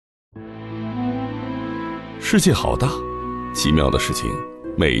世界好大，奇妙的事情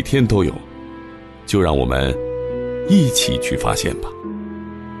每天都有，就让我们一起去发现吧。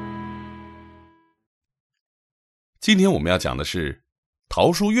今天我们要讲的是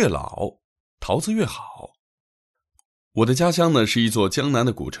桃树越老，桃子越好。我的家乡呢是一座江南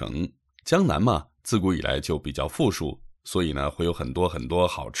的古城，江南嘛，自古以来就比较富庶，所以呢会有很多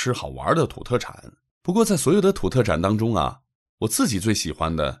好吃好玩的土特产。不过在所有的土特产当中啊，我自己最喜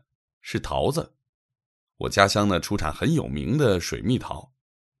欢的是桃子。我家乡呢出产很有名的水蜜桃，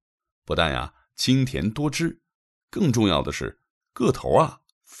不但呀清甜多汁，更重要的是个头啊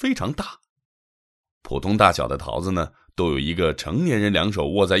非常大。普通大小的桃子呢都有一个成年人两手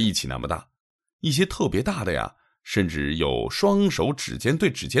握在一起那么大，一些特别大的呀，甚至有双手指尖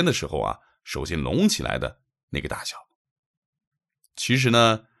对指尖的时候啊，手心隆起来的那个大小。其实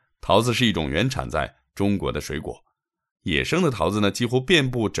呢，桃子是一种原产在中国的水果，野生的桃子呢几乎遍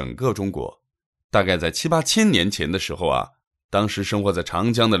布整个中国。大概在7、8千年前的时候啊，当时生活在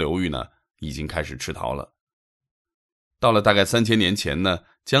长江的流域呢，已经开始吃桃了。到了大概3000年前呢，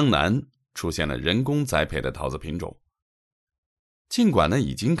江南出现了人工栽培的桃子品种。尽管呢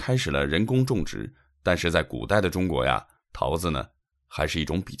已经开始了人工种植，但是在古代的中国呀，桃子呢还是一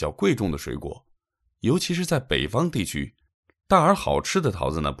种比较贵重的水果，尤其是在北方地区，大而好吃的桃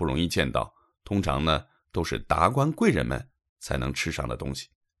子呢不容易见到，通常呢都是达官贵人们才能吃上的东西。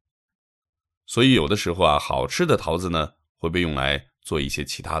所以有的时候啊，好吃的桃子呢会被用来做一些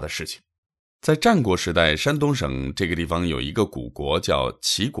其他的事情。在战国时代，山东省这个地方有一个古国叫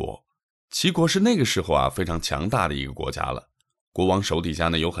齐国。齐国是那个时候啊非常强大的一个国家了，国王手底下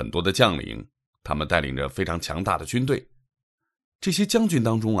呢有很多的将领，他们带领着非常强大的军队。这些将军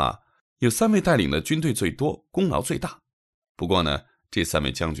当中啊，有3位带领的军队最多，功劳最大。不过呢，这3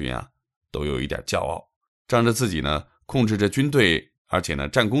位将军啊都有一点骄傲，仗着自己呢控制着军队，而且呢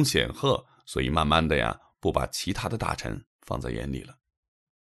战功显赫，所以慢慢的呀不把其他的大臣放在眼里了。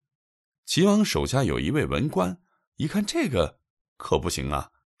齐王手下有一位文官，一看这个可不行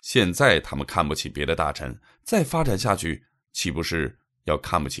啊，现在他们看不起别的大臣，再发展下去岂不是要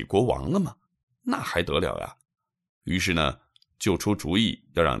看不起国王了吗？那还得了呀。于是呢就出主意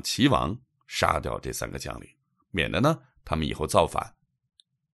要让齐王杀掉这3个将领，免得呢他们以后造反。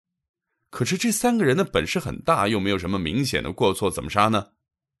可是这3个人的本事很大，又没有什么明显的过错，怎么杀呢？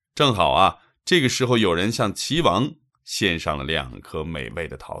正好啊，这个时候有人向齐王献上了2颗美味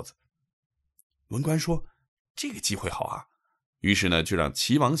的桃子。文官说这个机会好啊，于是呢就让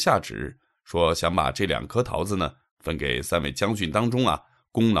齐王下旨，说想把这2颗桃子呢分给3位将军当中啊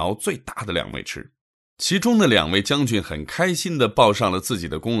功劳最大的2位吃。其中的2位将军很开心地报上了自己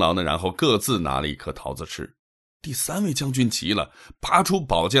的功劳呢，然后各自拿了1颗桃子吃。第3位将军急了，拔出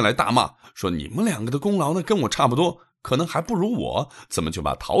宝剑来大骂，说你们2个的功劳呢跟我差不多，可能还不如我，怎么就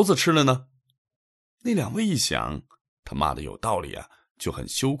把桃子吃了呢？那2位一想，他骂的有道理啊，就很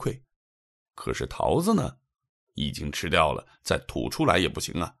羞愧。可是桃子呢已经吃掉了，再吐出来也不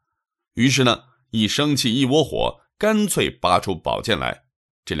行啊。于是呢一生气一窝火，干脆拔出宝剑来，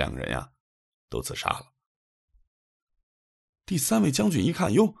这2个人呀都自杀了。第3位将军一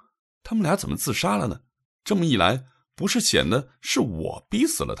看，哟，他们俩怎么自杀了呢？这么一来，不是显得是我逼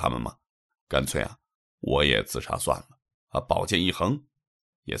死了他们吗？干脆啊我也自杀算了啊，宝剑一横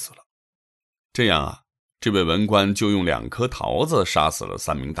也死了。这样啊，这位文官就用2颗桃子杀死了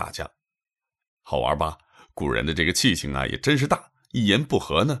3名大将。好玩吧？古人的这个气性啊也真是大，一言不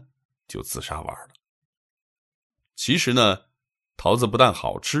合呢就自杀玩了。其实呢，桃子不但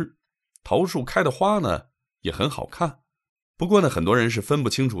好吃，桃树开的花呢也很好看。不过呢，很多人是分不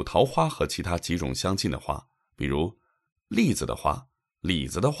清楚桃花和其他几种相近的花，比如栗子的花、李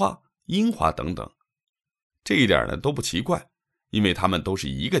子的花、樱花等等。这一点呢都不奇怪，因为它们都是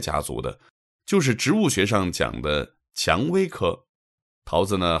一个家族的，就是植物学上讲的蔷薇科。桃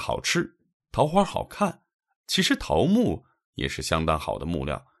子呢好吃，桃花好看，其实桃木也是相当好的木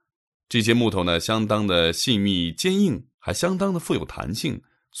料。这些木头呢相当的细密坚硬，还相当的富有弹性，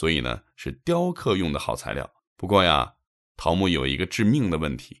所以呢是雕刻用的好材料。不过呀，桃木有一个致命的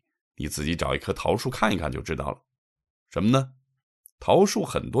问题，你自己找一棵桃树看一看就知道了。什么呢？桃树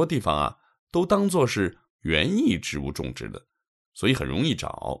很多地方啊都当作是园艺植物种植的，所以很容易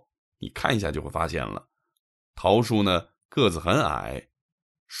找，你看一下就会发现了。桃树呢个子很矮，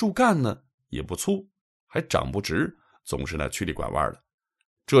树干呢也不粗，还长不直，总是呢曲里拐弯的。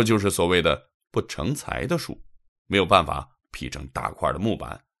这就是所谓的不成材的树，没有办法劈成大块的木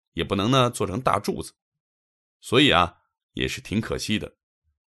板，也不能呢做成大柱子，所以啊也是挺可惜的。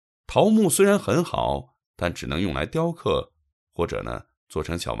桃木虽然很好，但只能用来雕刻，或者呢做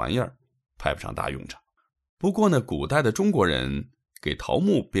成小玩意儿，派不上大用场。不过呢，古代的中国人给桃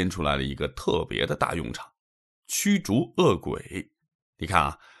木编出来了一个特别的大用场，驱逐恶鬼。你看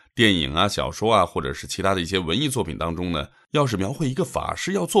啊，电影啊、小说啊，或者是其他的一些文艺作品当中呢，要是描绘一个法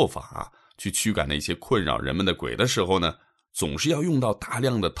师要做法去驱赶那些困扰人们的鬼的时候呢，总是要用到大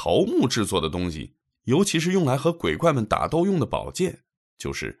量的桃木制作的东西，尤其是用来和鬼怪们打斗用的宝剑，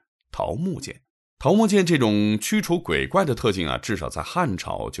就是桃木剑。桃木剑这种驱除鬼怪的特性啊，至少在汉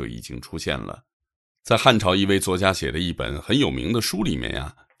朝就已经出现了。在汉朝一位作家写的一本很有名的书里面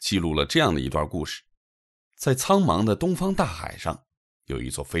呀，记录了这样的一段故事。在苍茫的东方大海上，有一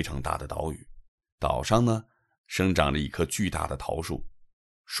座非常大的岛屿，岛上呢生长着一棵巨大的桃树，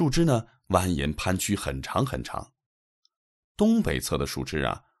树枝呢蜿蜒盘曲，很长很长。东北侧的树枝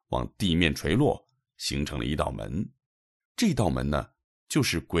啊往地面垂落，形成了一道门。这道门呢就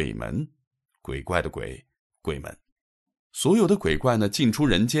是鬼门，鬼怪的鬼，鬼门。所有的鬼怪呢进出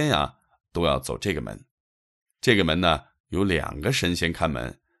人间呀都要走这个门。这个门呢有2个神仙看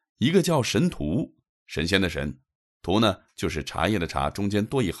门，一个叫神荼，神仙的神，荼呢就是茶叶的茶，中间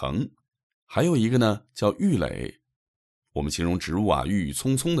多一横。还有一个呢叫郁垒，我们形容植物啊郁郁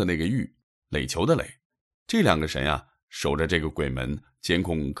葱葱的那个郁，垒球的垒。这2个神啊守着这个鬼门，监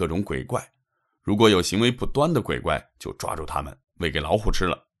控各种鬼怪，如果有行为不端的鬼怪就抓住他们喂给老虎吃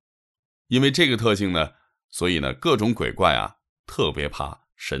了。因为这个特性呢，所以呢各种鬼怪啊特别怕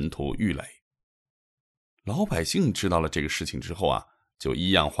神荼郁垒。老百姓知道了这个事情之后啊，就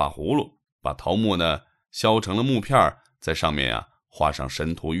一样画葫芦，把桃木呢削成了木片，在上面啊画上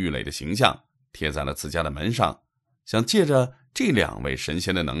神荼郁垒的形象，贴在了自家的门上，想借着这2位神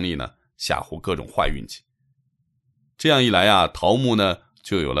仙的能力呢吓唬各种坏运气。这样一来啊，桃木呢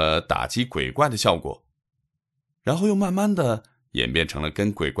就有了打击鬼怪的效果，然后又慢慢的演变成了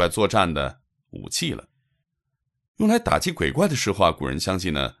跟鬼怪作战的武器了。用来打击鬼怪的时候啊，古人相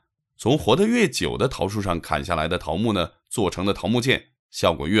信呢，从活得越久的桃树上砍下来的桃木呢，做成的桃木剑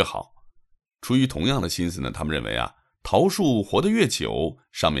效果越好。出于同样的心思呢，他们认为啊，桃树活得越久，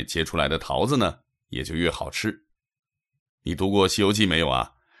上面结出来的桃子呢也就越好吃。你读过《西游记》没有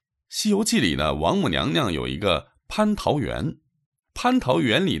啊？《西游记》里呢，王母娘娘有一个蟠桃园，蟠桃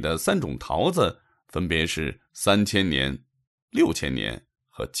园里的3种桃子分别是3000年、6000年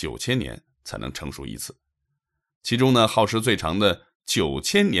和9000年才能成熟一次。其中呢，耗时最长的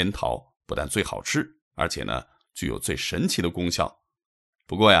9000年桃不但最好吃，而且呢具有最神奇的功效。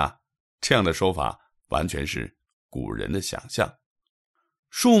不过呀，这样的说法完全是古人的想象。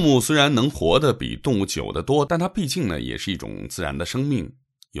树木虽然能活得比动物久得多，但它毕竟呢也是一种自然的生命，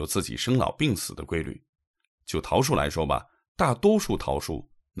有自己生老病死的规律。就桃树来说吧，大多数桃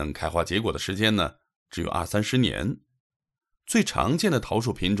树能开花结果的时间呢只有20-30年。最常见的桃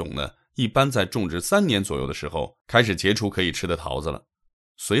树品种呢，一般在种植3年左右的时候开始结出可以吃的桃子了。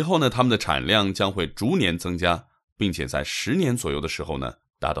随后呢，它们的产量将会逐年增加，并且在10年左右的时候呢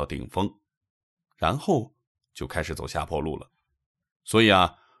达到顶峰，然后就开始走下坡路了。所以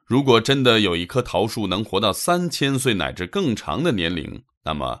啊，如果真的有一棵桃树能活到3000岁乃至更长的年龄，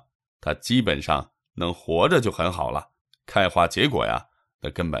那么它基本上能活着就很好了，开花结果呀，那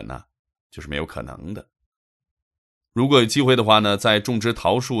根本呢就是没有可能的。如果有机会的话呢，在种植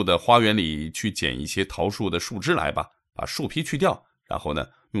桃树的花园里去捡一些桃树的树枝来吧，把树皮去掉，然后呢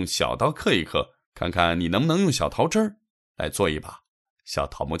用小刀刻一刻，看看你能不能用小桃枝来做一把小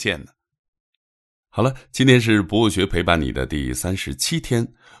桃木剑呢。好了，今天是博物学陪伴你的第37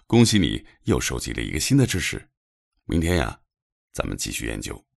天，恭喜你又收集了一个新的知识。明天呀，咱们继续研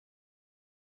究。